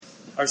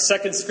Our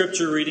second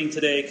scripture reading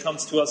today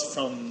comes to us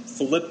from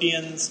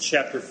Philippians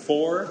chapter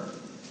 4,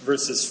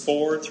 verses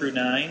 4 through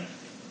 9.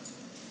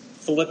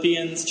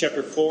 Philippians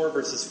chapter 4,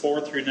 verses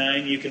 4 through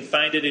 9. You can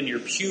find it in your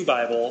Pew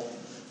Bible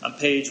on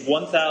page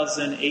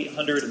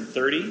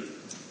 1830.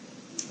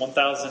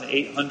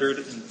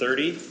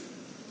 1830.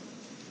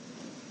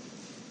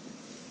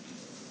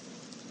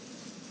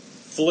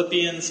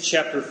 Philippians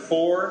chapter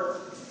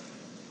 4,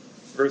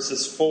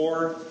 verses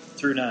 4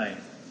 through 9.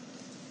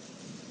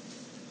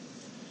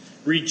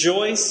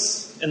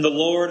 Rejoice in the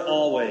Lord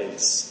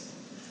always.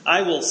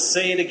 I will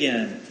say it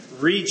again,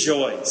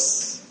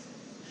 rejoice.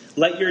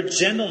 Let your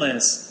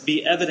gentleness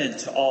be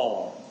evident to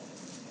all.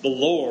 The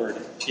Lord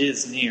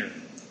is near.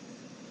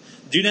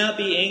 Do not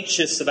be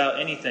anxious about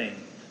anything,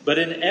 but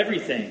in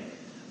everything,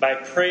 by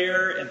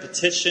prayer and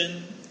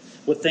petition,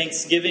 with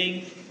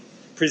thanksgiving,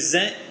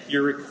 present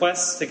your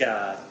requests to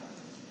God,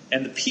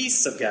 and the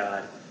peace of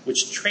God,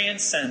 which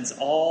transcends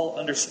all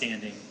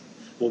understanding,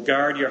 will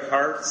guard your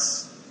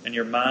hearts and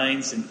your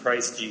minds in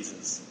Christ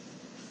Jesus.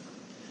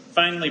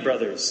 Finally,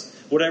 brothers,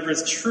 whatever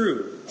is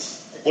true,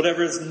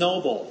 whatever is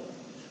noble,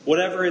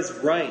 whatever is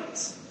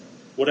right,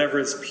 whatever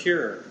is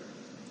pure,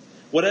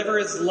 whatever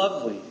is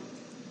lovely,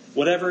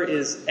 whatever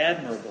is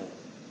admirable,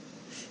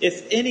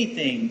 if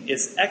anything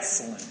is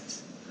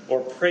excellent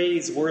or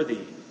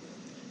praiseworthy,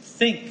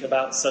 think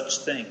about such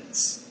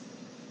things.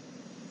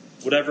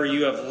 Whatever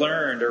you have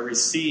learned or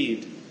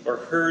received or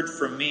heard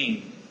from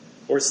me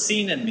or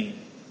seen in me,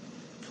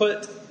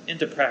 put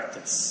into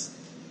practice,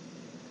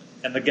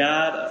 and the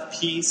God of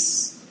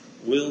peace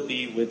will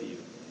be with you.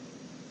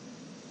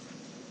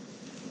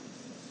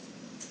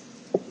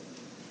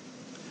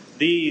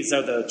 These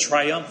are the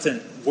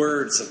triumphant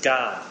words of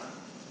God.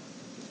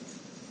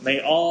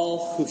 May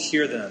all who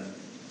hear them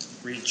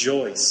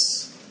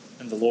rejoice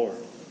in the Lord.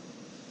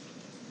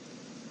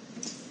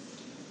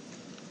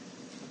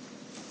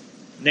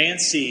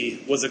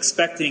 Nancy was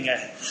expecting a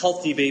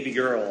healthy baby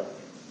girl,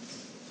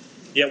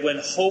 yet when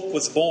Hope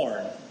was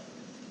born,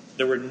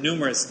 there were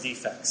numerous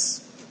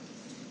defects.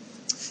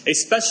 A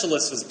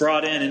specialist was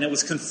brought in, and it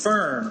was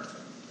confirmed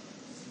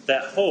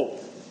that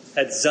Hope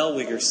had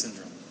Zellweger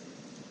syndrome.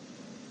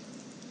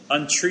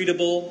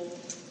 Untreatable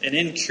and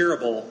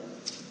incurable,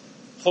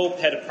 Hope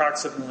had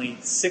approximately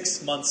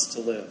 6 months to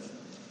live.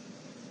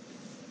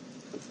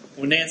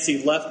 When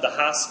Nancy left the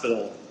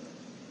hospital,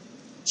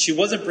 she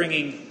wasn't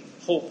bringing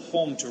Hope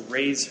home to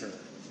raise her,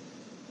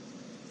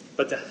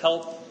 but to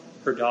help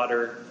her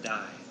daughter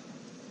die.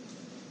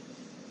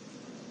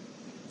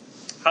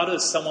 How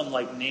does someone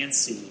like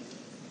Nancy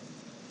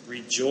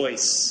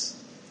rejoice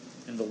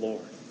in the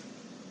Lord?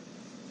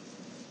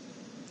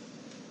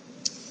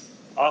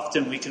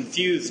 Often we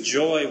confuse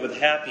joy with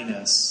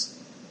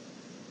happiness.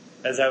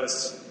 As I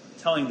was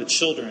telling the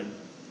children,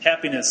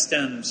 happiness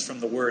stems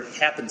from the word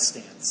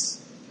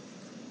happenstance.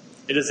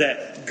 It is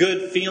that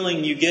good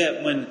feeling you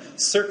get when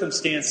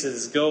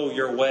circumstances go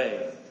your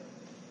way.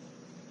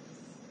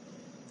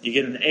 You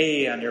get an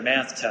A on your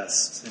math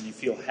test and you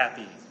feel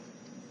happy.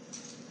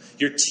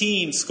 Your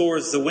team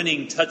scores the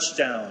winning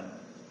touchdown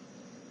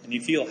and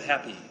you feel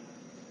happy.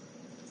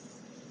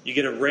 You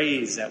get a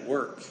raise at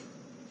work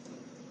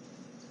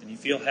and you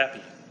feel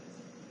happy.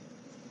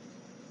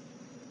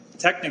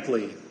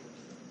 Technically,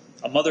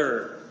 a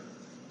mother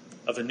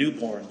of a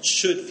newborn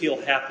should feel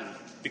happy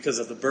because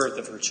of the birth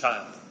of her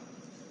child.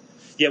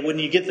 Yet when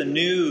you get the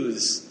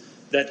news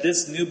that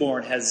this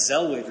newborn has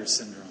Zellweger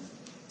syndrome,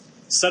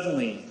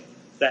 suddenly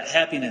that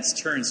happiness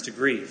turns to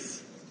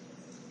grief,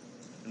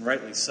 and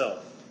rightly so.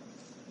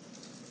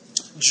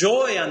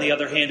 Joy, on the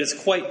other hand, is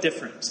quite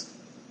different.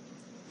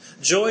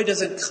 Joy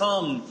doesn't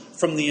come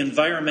from the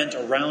environment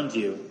around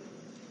you.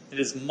 It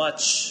is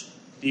much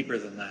deeper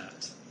than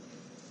that.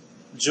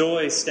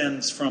 Joy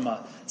stems from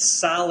a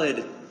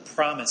solid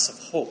promise of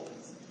hope.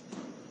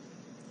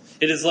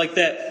 It is like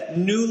that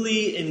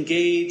newly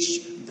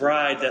engaged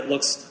bride that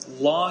looks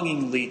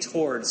longingly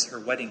towards her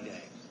wedding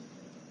day.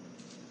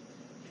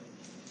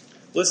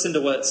 Listen to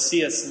what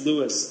C.S.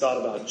 Lewis thought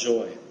about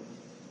joy.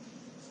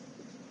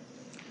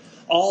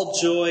 All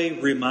joy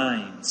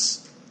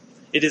reminds.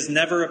 It is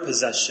never a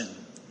possession,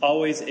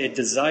 always a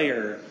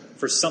desire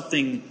for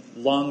something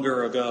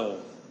longer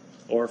ago,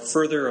 or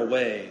further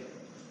away,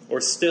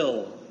 or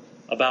still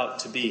about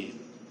to be.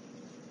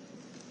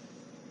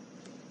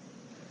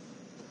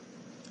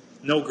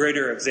 No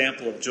greater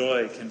example of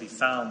joy can be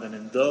found than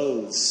in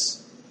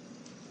those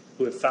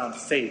who have found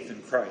faith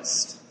in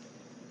Christ.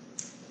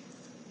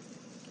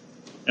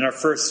 In our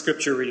first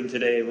scripture reading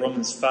today,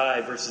 Romans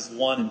 5, verses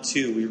 1 and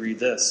 2, we read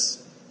this.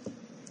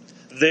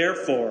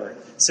 Therefore,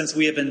 since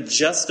we have been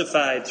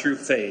justified through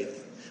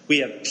faith, we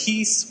have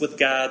peace with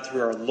God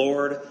through our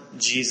Lord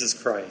Jesus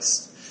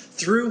Christ,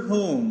 through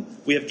whom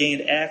we have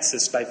gained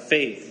access by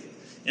faith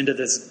into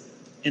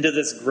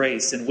this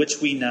grace in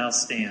which we now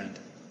stand.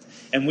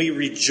 And we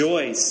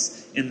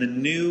rejoice in the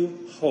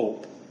new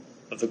hope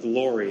of the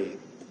glory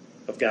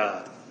of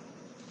God.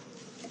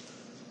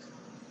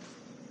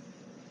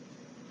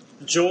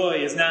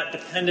 Joy is not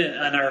dependent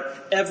on our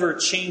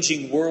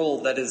ever-changing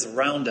world that is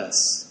around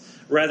us.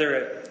 Rather,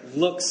 it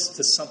looks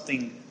to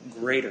something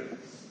greater,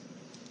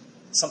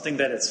 something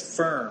that is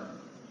firm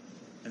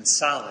and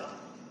solid.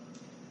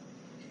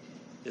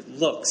 It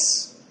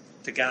looks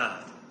to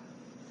God.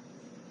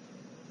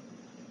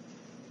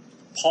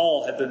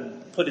 Paul had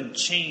been put in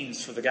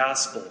chains for the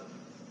gospel,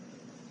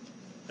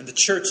 and the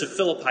church of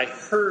Philippi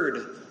heard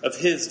of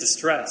his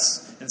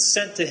distress and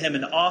sent to him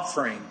an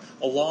offering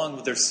along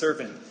with their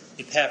servant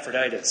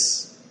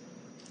Epaphroditus.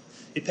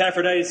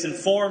 Epaphroditus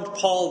informed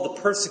Paul of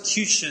the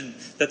persecution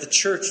that the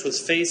church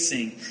was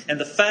facing and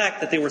the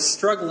fact that they were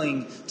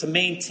struggling to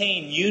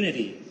maintain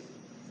unity.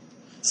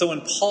 So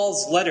in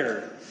Paul's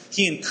letter,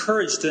 he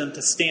encouraged them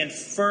to stand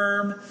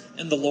firm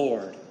in the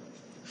Lord.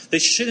 They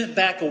shouldn't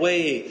back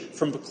away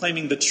from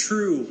proclaiming the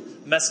true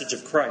message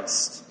of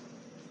Christ.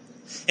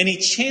 And he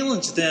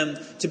challenged them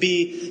to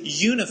be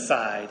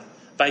unified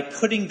by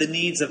putting the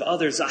needs of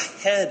others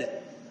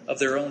ahead of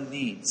their own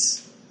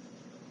needs.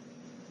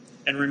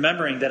 And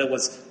remembering that it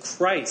was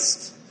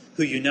Christ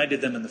who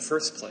united them in the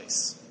first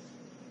place.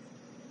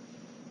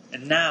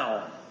 And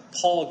now,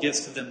 Paul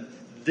gives to them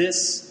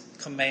this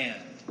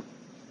command.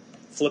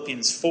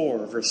 Philippians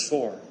 4, verse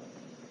 4.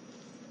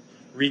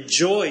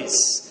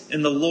 Rejoice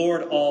in the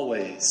Lord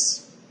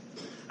always.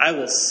 I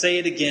will say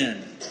it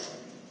again.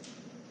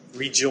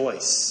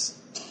 Rejoice.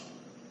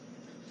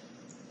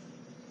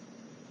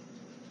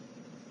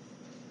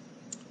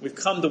 We've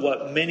come to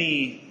what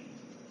many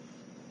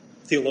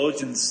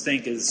theologians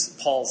think is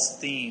Paul's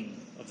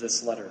theme of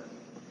this letter.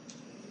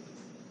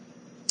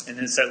 And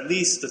it's at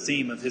least the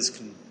theme of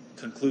his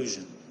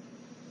conclusion.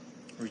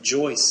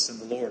 Rejoice in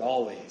the Lord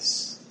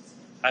always.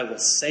 I will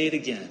say it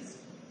again.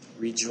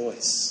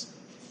 Rejoice.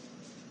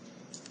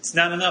 It's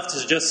not enough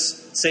to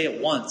just say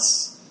it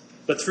once,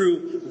 but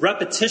through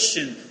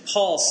repetition,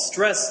 Paul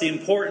stressed the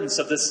importance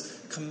of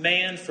this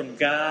command from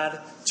God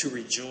to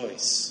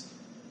rejoice.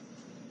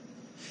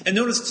 And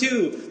notice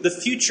too, the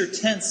future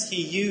tense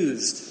he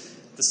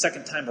used the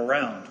second time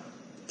around.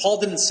 Paul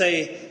didn't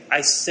say,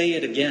 I say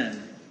it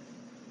again,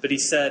 but he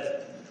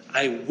said,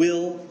 I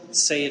will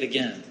say it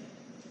again.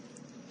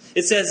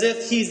 It's as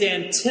if he's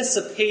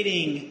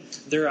anticipating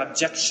their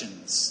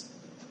objections.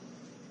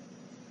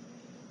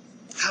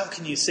 How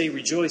can you say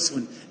rejoice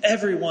when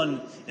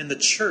everyone in the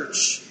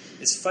church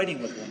is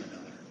fighting with one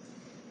another?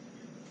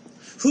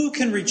 Who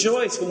can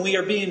rejoice when we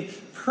are being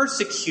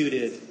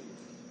persecuted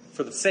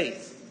for the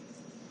faith?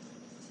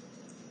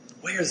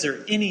 Where is there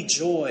any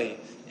joy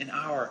in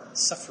our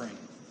suffering?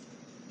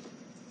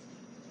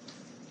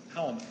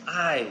 How am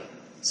I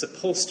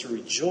supposed to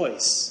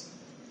rejoice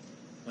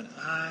when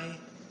I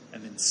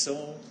am in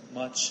so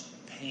much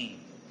pain?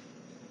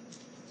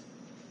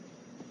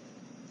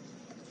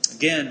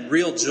 Again,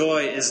 real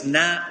joy is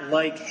not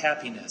like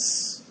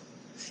happiness.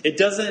 It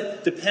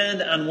doesn't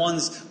depend on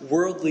one's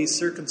worldly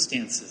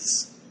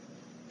circumstances.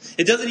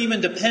 It doesn't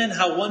even depend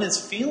how one is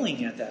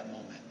feeling at that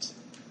moment.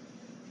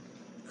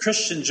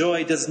 Christian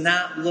joy does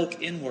not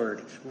look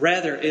inward.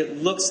 Rather,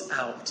 it looks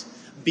out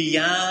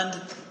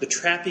beyond the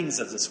trappings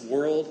of this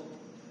world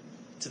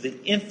to the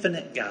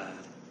infinite God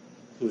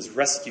who has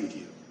rescued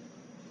you.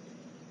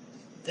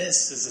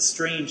 This is a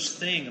strange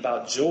thing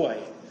about joy.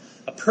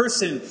 A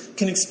person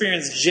can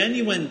experience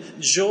genuine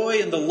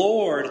joy in the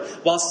Lord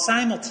while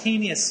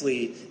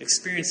simultaneously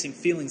experiencing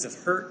feelings of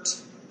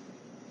hurt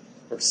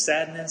or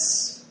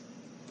sadness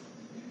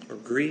or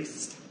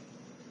grief.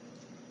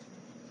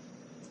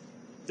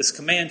 This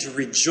command to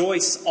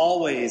rejoice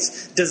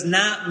always does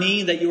not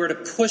mean that you are to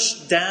push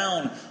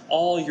down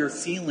all your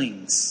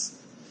feelings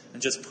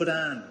and just put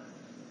on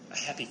a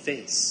happy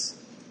face.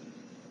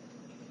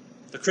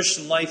 The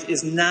Christian life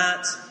is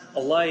not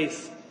a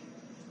life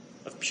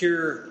of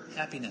pure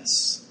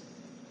happiness.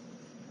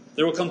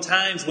 There will come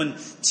times when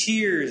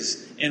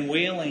tears and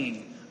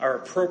wailing are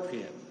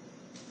appropriate.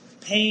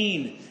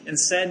 Pain and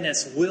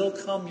sadness will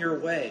come your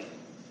way.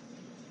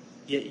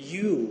 Yet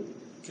you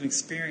can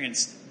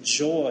experience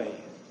joy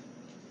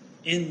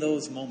in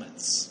those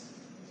moments.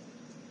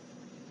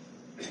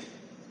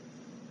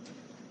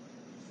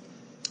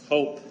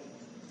 Hope,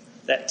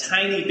 that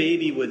tiny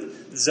baby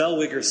with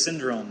Zellweger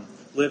syndrome,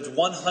 lived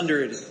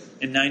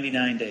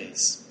 199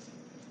 days.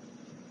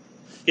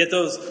 Yet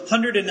those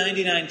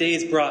 199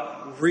 days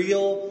brought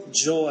real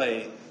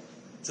joy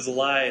to the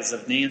lives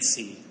of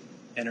Nancy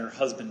and her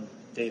husband,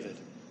 David.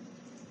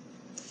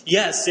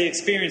 Yes, they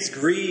experienced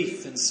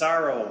grief and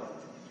sorrow.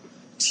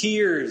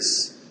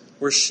 Tears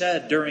were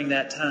shed during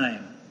that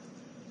time.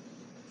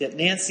 Yet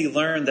Nancy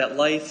learned that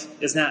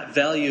life is not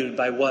valued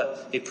by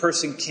what a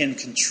person can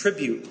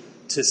contribute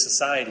to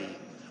society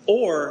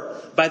or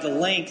by the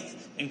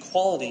length and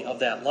quality of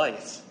that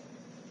life.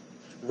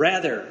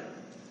 Rather,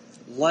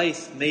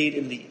 life made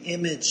in the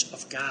image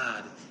of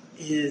God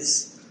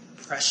is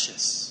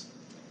precious,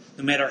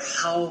 no matter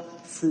how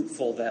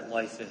fruitful that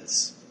life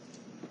is.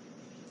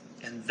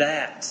 And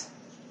that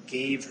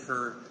gave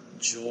her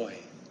joy.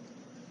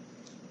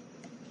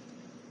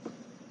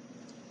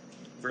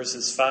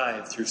 Verses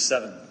 5 through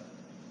 7.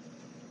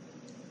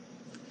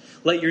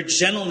 Let your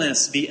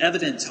gentleness be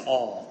evident to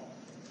all.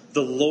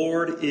 The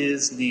Lord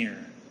is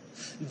near.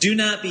 Do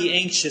not be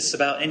anxious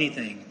about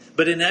anything,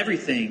 but in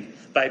everything,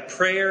 by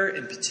prayer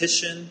and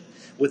petition,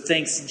 with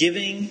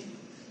thanksgiving,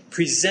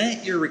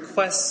 present your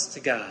requests to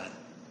God.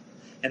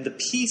 And the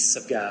peace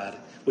of God,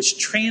 which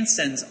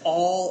transcends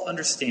all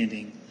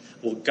understanding,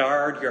 will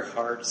guard your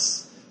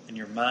hearts and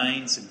your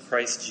minds in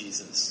Christ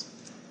Jesus.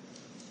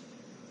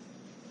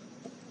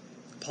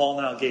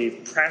 Paul now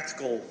gave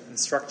practical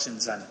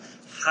instructions on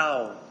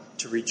how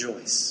to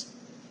rejoice.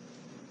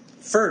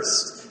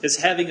 First is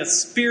having a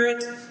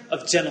spirit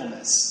of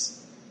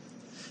gentleness.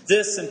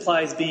 This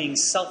implies being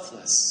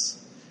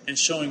selfless and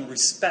showing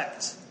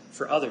respect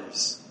for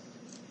others.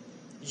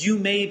 You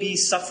may be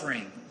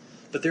suffering,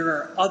 but there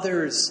are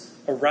others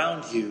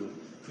around you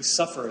who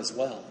suffer as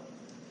well.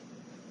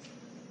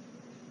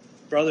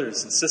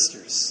 Brothers and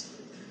sisters,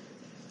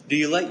 do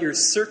you let your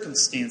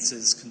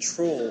circumstances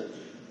control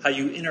how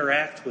you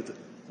interact with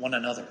one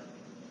another?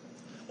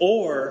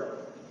 Or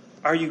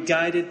are you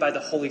guided by the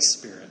Holy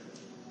Spirit,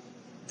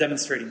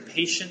 demonstrating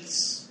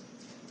patience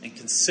and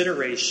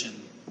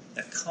consideration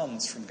that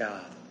comes from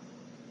God?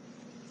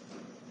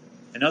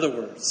 In other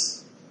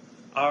words,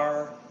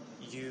 are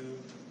you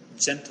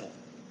gentle?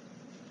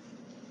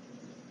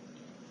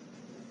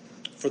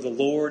 For the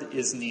Lord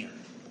is near.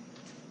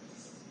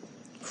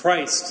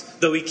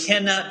 Christ, though he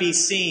cannot be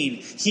seen,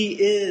 he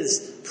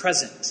is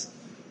present.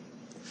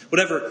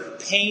 Whatever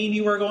pain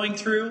you are going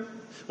through,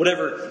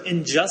 whatever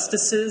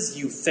injustices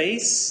you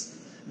face,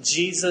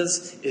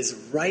 Jesus is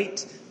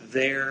right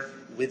there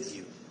with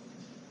you.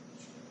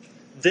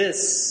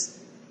 This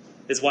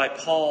is why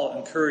Paul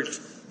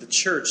encouraged the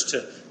church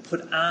to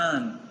put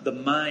on the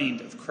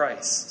mind of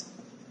Christ.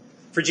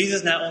 For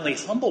Jesus not only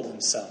humbled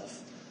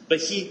himself, but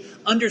he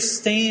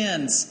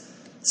understands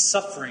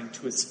suffering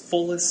to its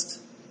fullest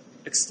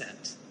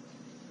extent.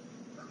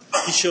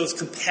 He shows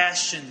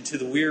compassion to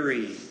the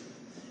weary,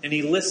 and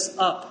he lifts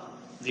up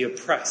the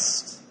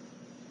oppressed.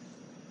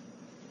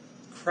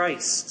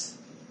 Christ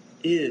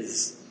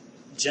is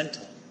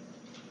gentle.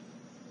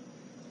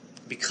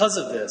 Because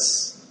of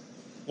this,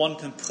 one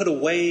can put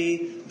away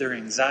their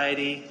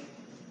anxiety.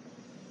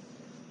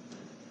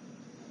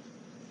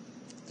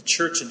 The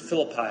church in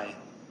Philippi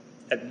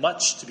had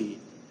much to be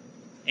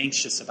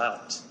anxious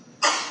about.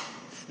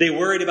 They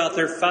worried about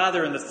their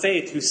father in the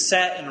faith who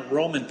sat in a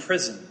Roman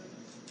prison.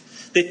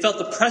 They felt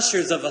the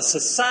pressures of a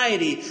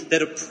society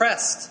that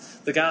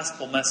oppressed the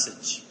gospel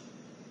message.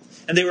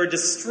 And they were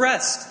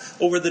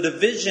distressed over the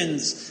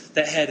divisions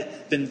that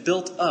had been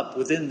built up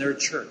within their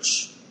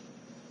church.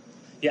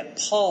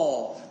 Yet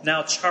Paul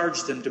now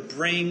charged them to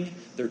bring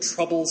their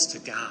troubles to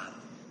God.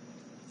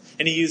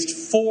 And he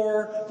used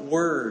 4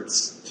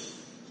 words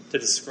to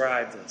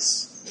describe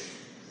this,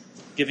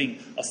 giving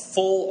a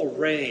full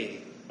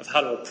array of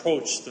how to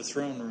approach the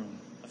throne room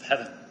of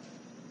heaven.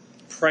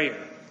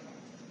 Prayer,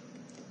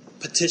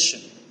 petition,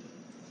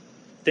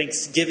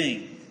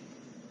 thanksgiving,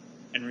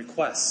 and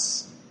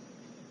requests.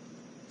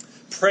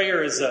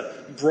 Prayer is a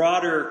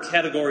broader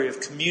category of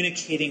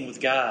communicating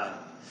with God.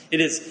 It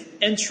is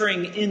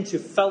entering into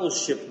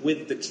fellowship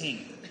with the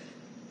King.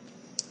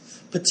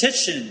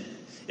 Petition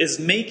is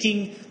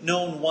making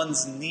known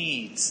one's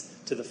needs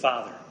to the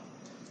Father.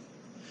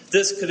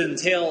 This could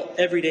entail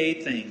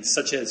everyday things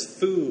such as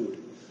food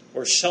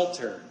or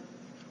shelter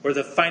or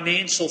the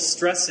financial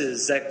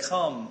stresses that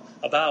come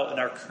about in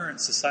our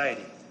current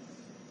society.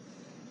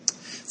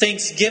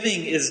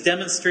 Thanksgiving is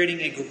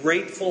demonstrating a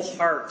grateful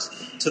heart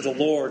to the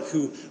Lord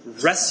who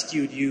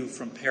rescued you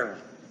from peril.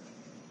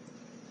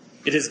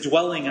 It is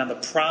dwelling on the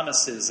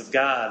promises of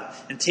God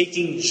and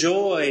taking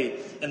joy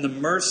in the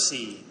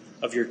mercy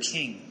of your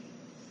King.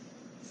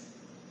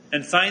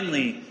 And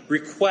finally,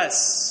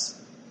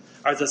 requests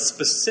are the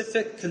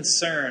specific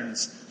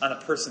concerns on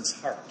a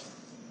person's heart.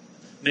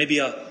 Maybe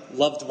a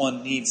loved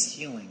one needs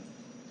healing.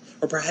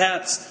 Or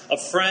perhaps a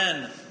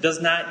friend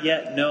does not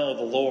yet know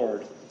the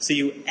Lord, so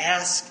you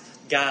ask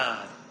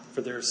God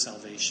for their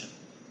salvation.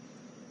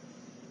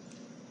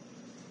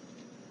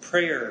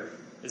 Prayer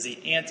is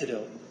the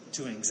antidote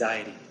to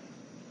anxiety.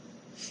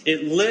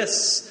 It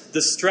lifts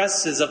the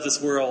stresses of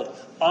this world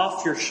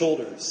off your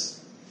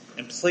shoulders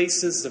and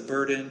places the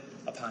burden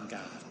upon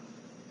God.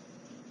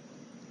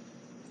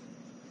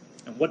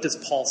 And what does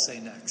Paul say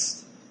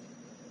next?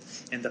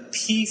 And the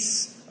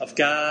peace of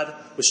God,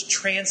 which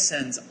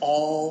transcends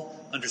all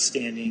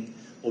understanding,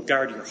 will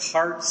guard your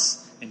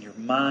hearts and your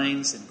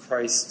minds in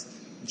Christ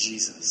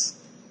Jesus.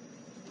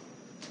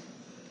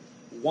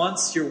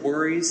 Once your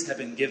worries have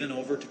been given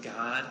over to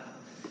God,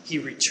 he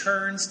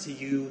returns to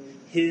you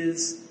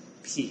his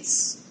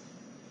peace.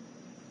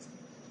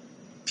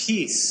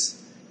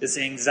 Peace is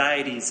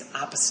anxiety's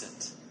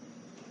opposite.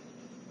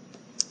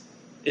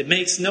 It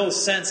makes no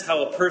sense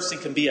how a person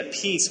can be at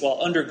peace while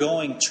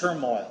undergoing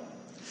turmoil.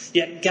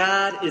 Yet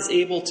God is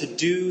able to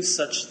do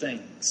such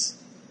things.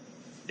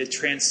 It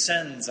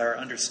transcends our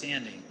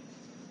understanding.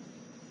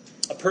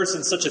 A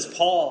person such as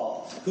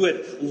Paul, who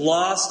had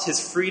lost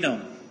his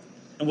freedom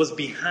and was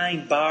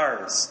behind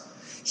bars,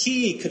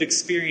 he could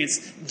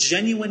experience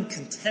genuine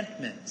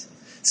contentment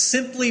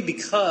simply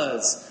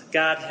because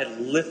God had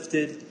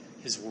lifted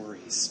his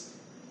worries.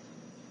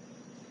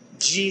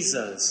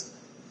 Jesus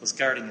was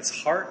guarding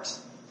his heart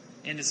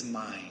and his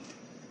mind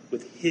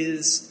with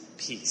his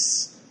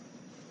peace.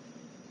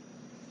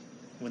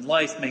 When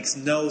life makes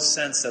no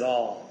sense at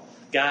all,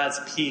 God's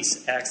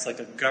peace acts like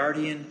a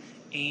guardian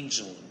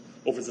angel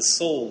over the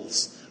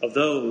souls of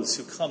those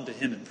who come to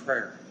him in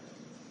prayer.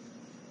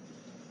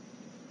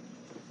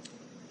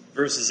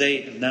 Verses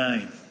 8 and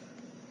 9.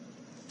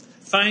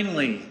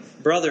 Finally,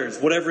 brothers,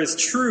 whatever is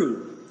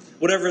true,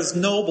 whatever is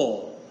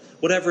noble,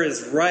 whatever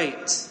is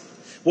right,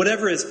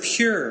 whatever is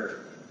pure,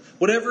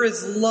 whatever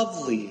is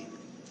lovely,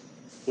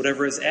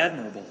 whatever is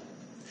admirable,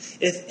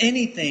 if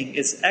anything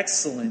is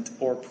excellent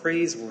or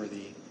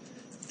praiseworthy,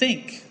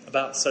 think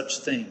about such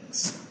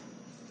things.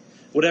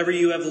 Whatever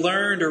you have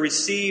learned or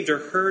received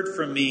or heard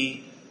from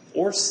me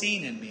or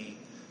seen in me,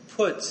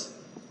 put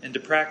into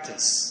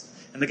practice,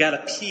 and the God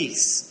of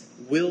peace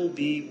will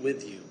be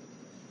with you.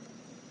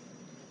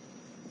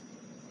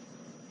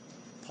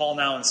 Paul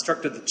now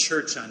instructed the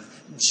church on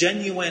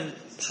genuine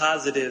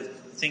positive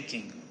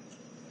thinking.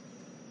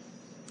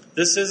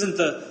 This isn't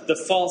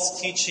the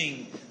false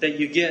teaching that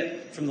you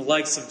get from the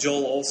likes of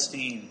Joel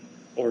Osteen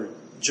or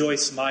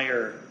Joyce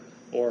Meyer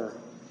or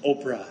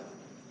Oprah,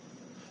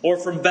 or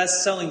from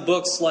best-selling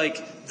books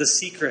like The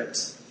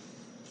Secret.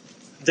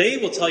 They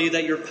will tell you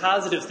that your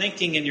positive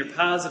thinking and your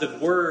positive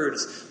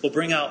words will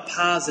bring out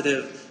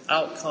positive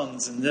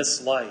outcomes in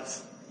this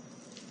life.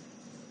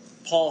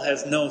 Paul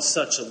has no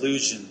such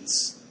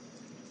illusions.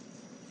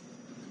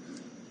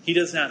 He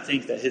does not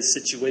think that his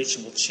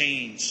situation will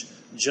change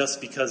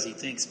just because he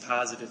thinks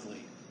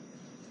positively.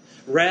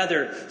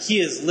 Rather,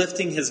 he is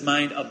lifting his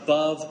mind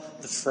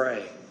above the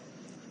fray,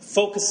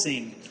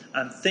 focusing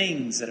on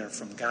things that are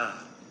from God.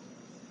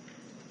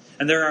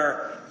 And there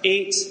are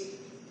 8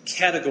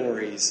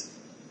 categories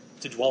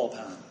to dwell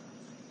upon.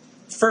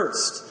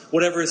 First,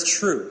 whatever is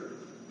true.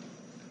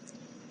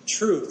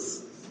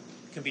 Truth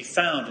can be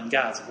found in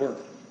God's Word.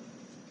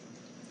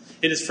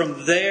 It is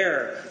from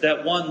there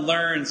that one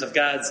learns of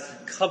God's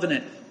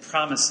covenant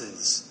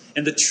promises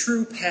and the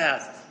true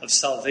path of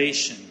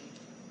salvation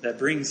that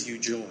brings you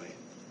joy.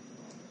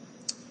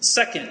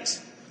 Second,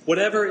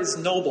 whatever is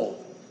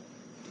noble.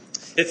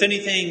 If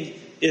anything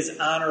is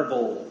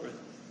honorable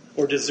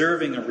or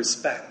deserving of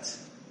respect.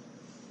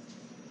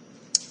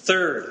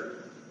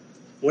 Third,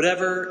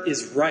 whatever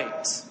is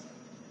right.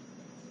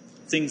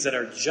 Things that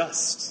are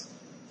just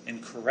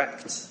and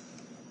correct.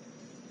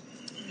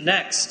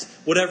 Next,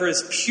 whatever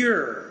is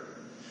pure.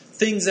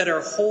 Things that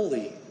are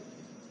holy,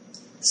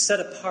 set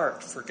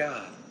apart for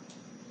God.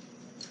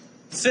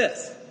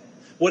 Fifth,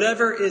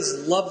 whatever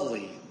is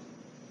lovely,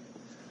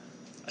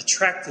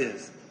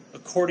 attractive,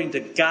 according to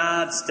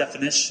God's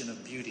definition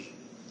of beauty.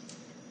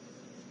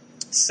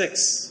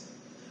 6,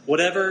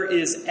 whatever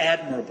is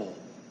admirable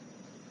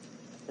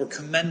or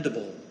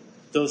commendable,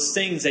 those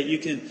things that you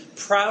can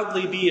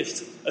proudly be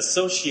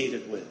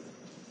associated with.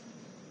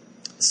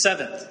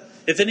 7th,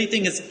 if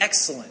anything is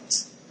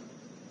excellent,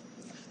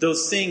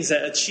 those things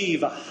that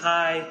achieve a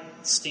high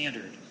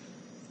standard.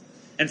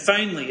 And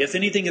finally, if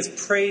anything is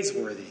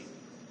praiseworthy,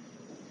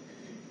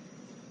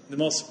 the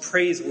most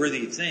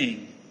praiseworthy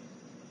thing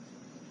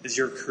is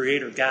your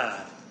Creator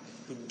God,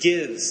 who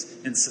gives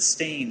and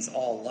sustains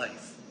all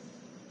life.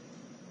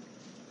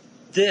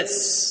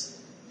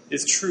 This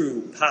is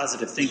true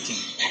positive thinking,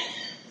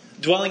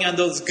 dwelling on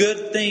those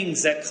good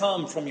things that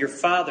come from your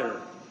Father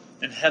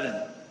in heaven.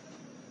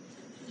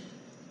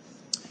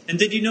 And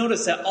did you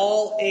notice that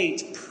all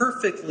 8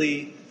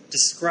 perfectly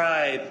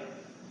describe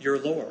your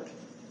Lord?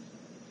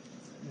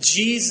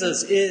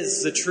 Jesus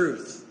is the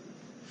truth.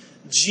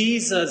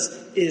 Jesus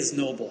is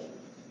noble.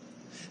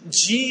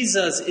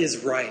 Jesus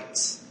is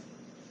right.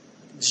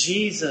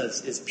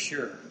 Jesus is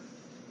pure.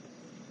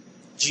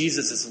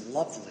 Jesus is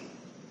lovely.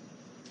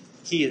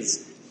 He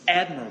is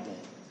admirable.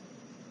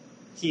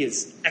 He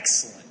is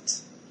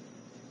excellent.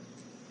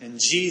 And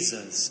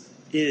Jesus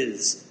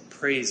is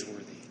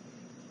praiseworthy.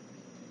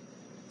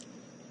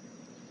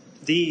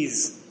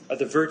 These are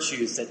the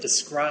virtues that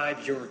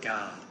describe your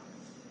God.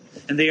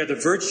 And they are the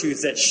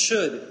virtues that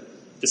should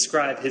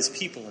describe his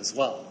people as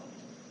well.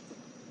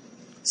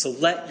 So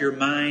let your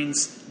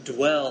minds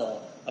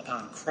dwell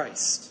upon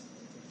Christ.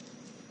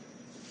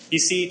 You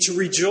see, to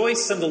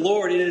rejoice in the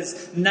Lord, it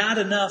is not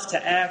enough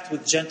to act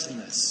with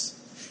gentleness.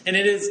 And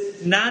it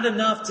is not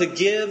enough to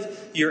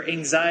give your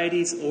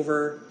anxieties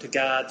over to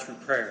God through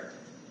prayer.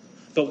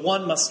 But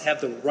one must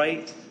have the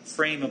right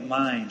frame of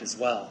mind as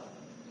well.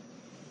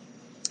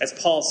 As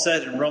Paul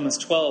said in Romans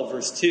 12,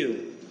 verse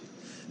 2,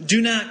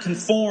 do not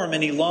conform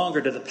any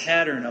longer to the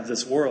pattern of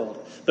this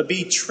world, but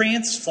be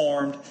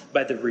transformed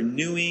by the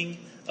renewing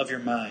of your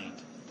mind.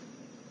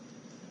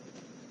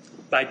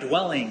 By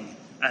dwelling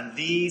on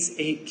these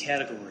 8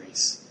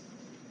 categories,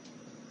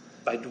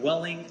 by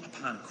dwelling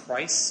upon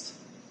Christ,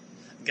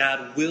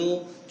 God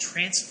will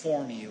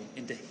transform you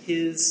into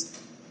his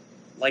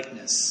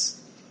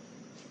likeness.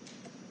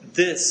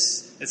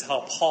 This is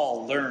how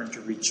Paul learned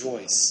to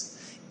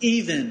rejoice,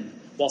 even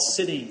while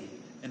sitting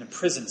in a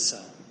prison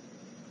cell.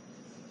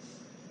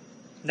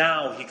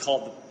 Now he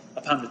called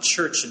upon the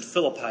church in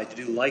Philippi to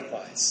do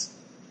likewise.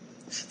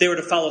 They were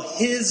to follow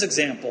his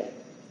example.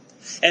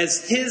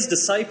 As his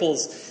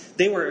disciples,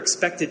 they were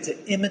expected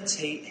to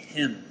imitate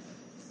him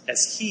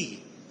as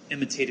he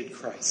imitated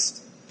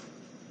Christ.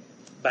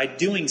 By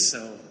doing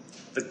so,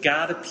 the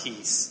God of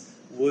peace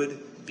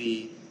would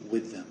be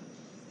with them.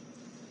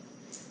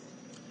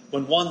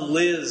 When one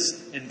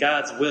lives in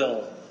God's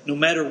will, no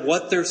matter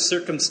what their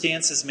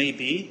circumstances may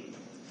be,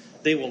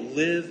 they will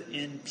live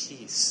in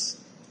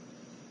peace.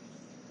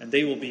 And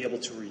they will be able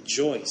to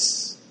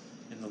rejoice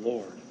in the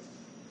Lord.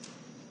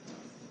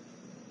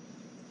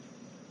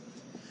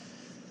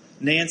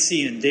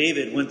 Nancy and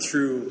David went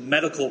through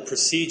medical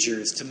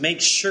procedures to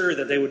make sure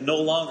that they would no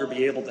longer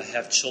be able to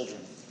have children.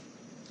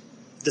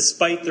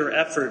 Despite their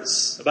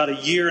efforts, about a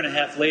year and a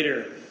half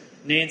later,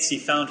 Nancy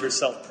found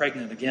herself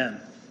pregnant again,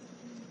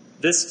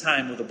 this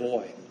time with a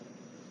boy.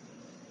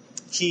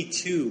 He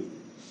too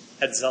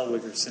had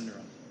Zellweger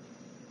syndrome.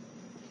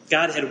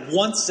 God had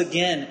once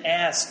again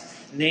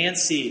asked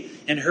Nancy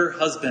and her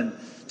husband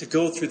to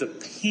go through the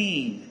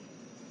pain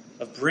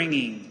of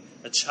bringing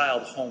a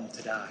child home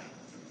to die.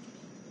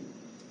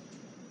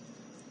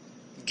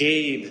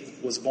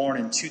 Gabe was born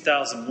in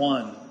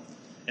 2001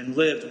 and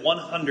lived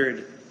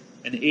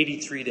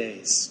 183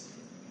 days.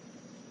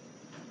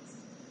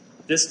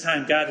 This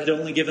time, God had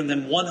only given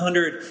them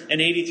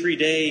 183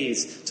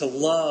 days to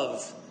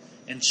love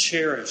and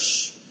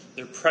cherish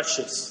their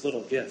precious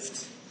little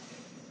gift.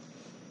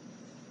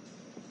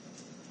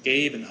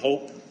 Gabe and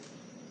Hope,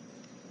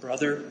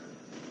 brother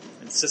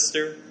and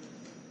sister,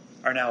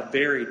 are now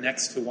buried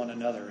next to one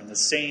another in the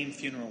same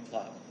funeral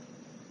plot.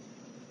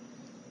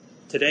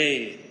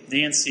 Today,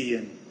 Nancy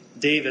and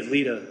David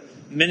lead a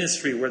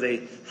ministry where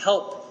they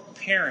help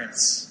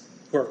parents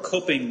who are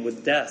coping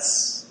with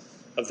deaths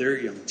of their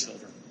young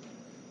children.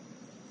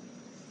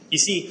 You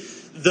see,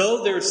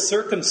 though their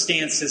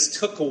circumstances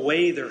took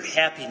away their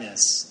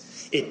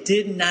happiness, it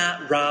did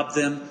not rob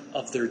them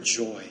of their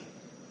joy.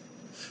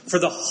 For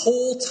the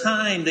whole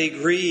time they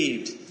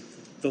grieved,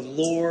 the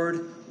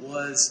Lord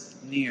was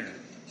near.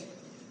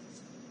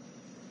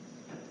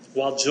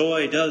 While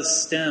joy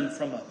does stem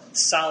from a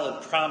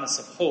solid promise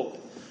of hope,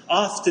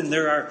 often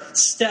there are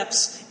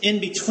steps in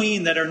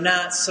between that are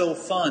not so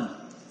fun.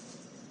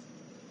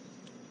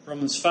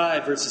 Romans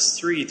 5, verses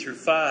 3 through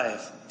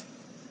 5.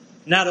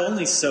 Not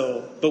only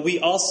so, but we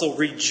also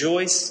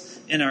rejoice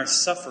in our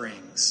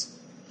sufferings,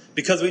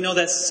 because we know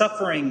that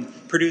suffering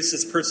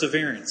produces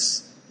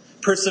perseverance.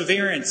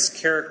 Perseverance,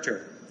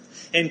 character.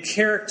 And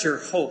character,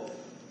 hope.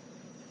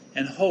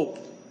 And hope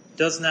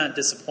does not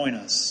disappoint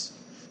us,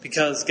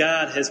 because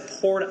God has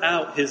poured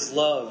out his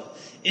love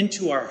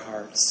into our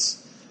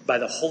hearts by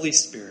the Holy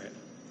Spirit,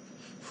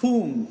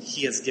 whom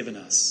he has given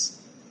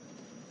us.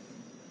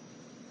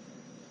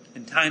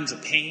 In times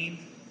of pain,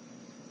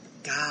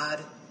 God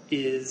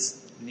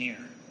is near.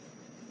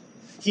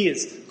 He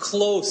is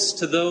close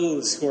to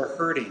those who are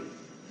hurting.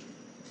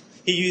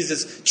 He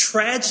uses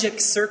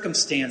tragic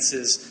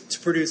circumstances to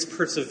produce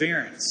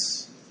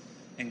perseverance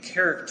and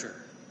character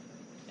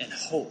and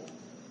hope.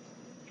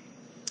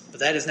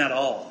 But that is not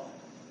all.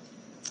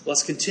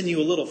 Let's continue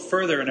a little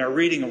further in our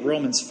reading of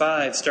Romans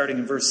 5, starting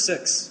in verse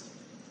 6.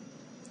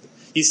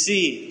 You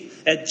see,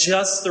 at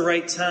just the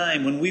right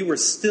time, when we were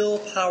still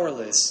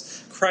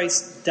powerless,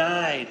 Christ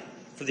died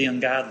for the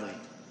ungodly.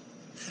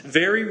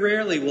 Very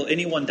rarely will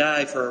anyone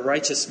die for a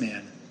righteous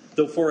man,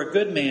 though for a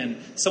good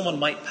man, someone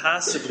might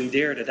possibly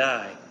dare to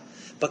die.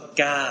 But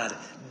God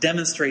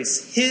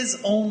demonstrates his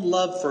own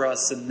love for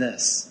us in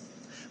this: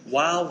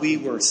 while we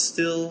were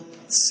still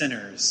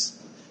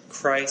sinners,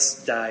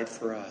 Christ died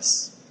for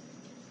us.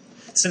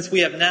 Since we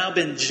have now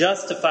been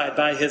justified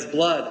by his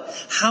blood,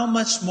 how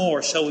much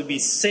more shall we be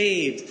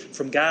saved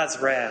from God's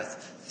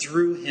wrath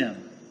through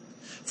him?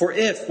 For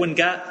if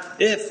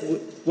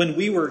when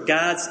we were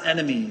God's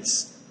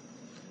enemies,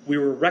 we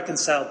were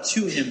reconciled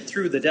to him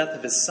through the death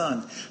of his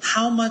Son,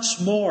 how much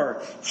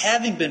more,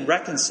 having been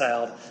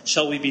reconciled,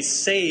 shall we be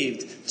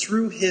saved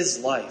through his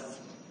life?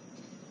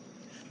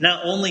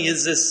 Not only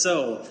is this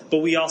so, but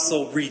we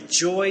also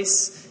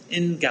rejoice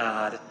in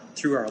God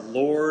through our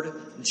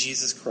Lord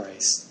Jesus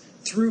Christ,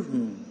 through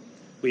whom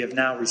we have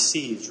now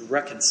received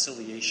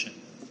reconciliation.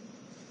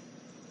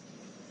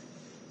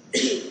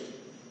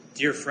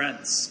 Dear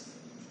friends,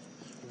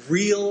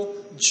 real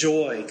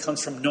joy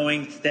comes from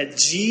knowing that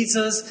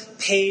Jesus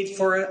paid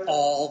for it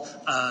all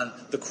on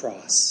the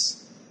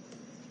cross.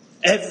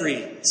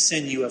 Every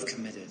sin you have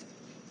committed,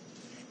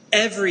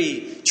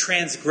 every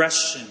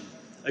transgression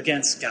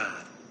against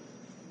God,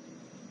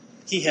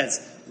 he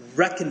has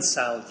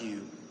reconciled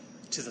you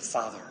to the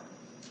Father.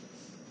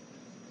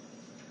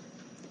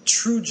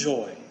 True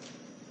joy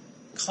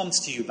comes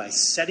to you by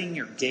setting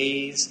your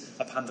gaze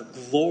upon the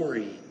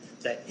glory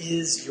that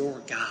is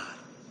your God.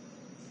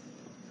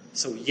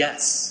 So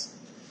yes,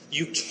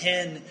 you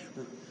can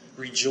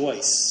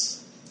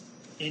rejoice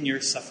in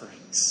your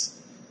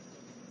sufferings.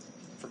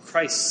 For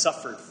Christ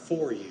suffered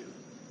for you,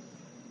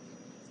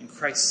 and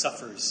Christ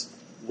suffers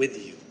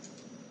with you.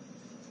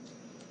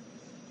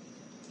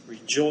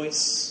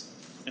 Rejoice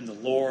in the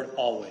Lord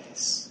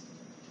always.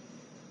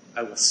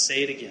 I will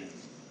say it again.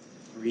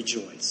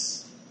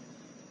 rejoice.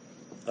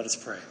 Let us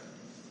pray.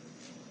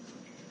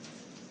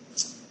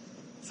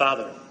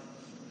 Father,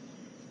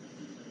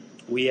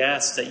 we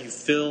ask that you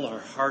fill our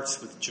hearts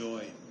with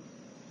joy.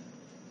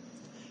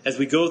 As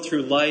we go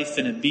through life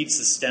and it beats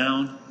us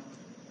down,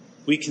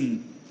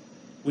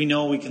 we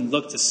know we can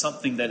look to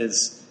something that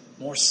is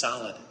more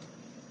solid.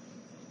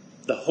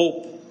 The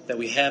hope that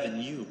we have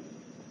in you.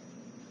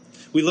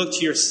 We look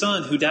to your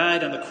Son who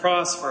died on the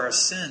cross for our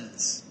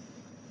sins.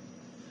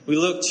 We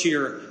look to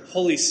your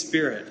Holy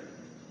Spirit,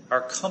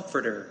 our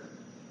comforter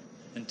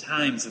in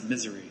times of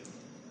misery.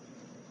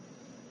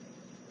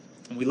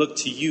 And we look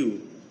to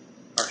you,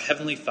 our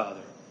Heavenly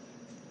Father,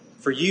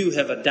 for you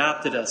have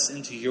adopted us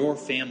into your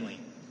family.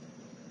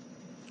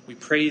 We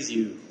praise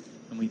you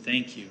and we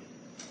thank you.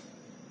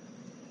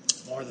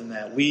 More than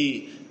that,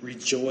 we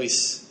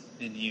rejoice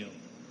in you.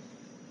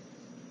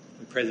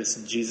 We pray this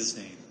in Jesus'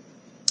 name.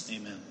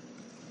 Amen.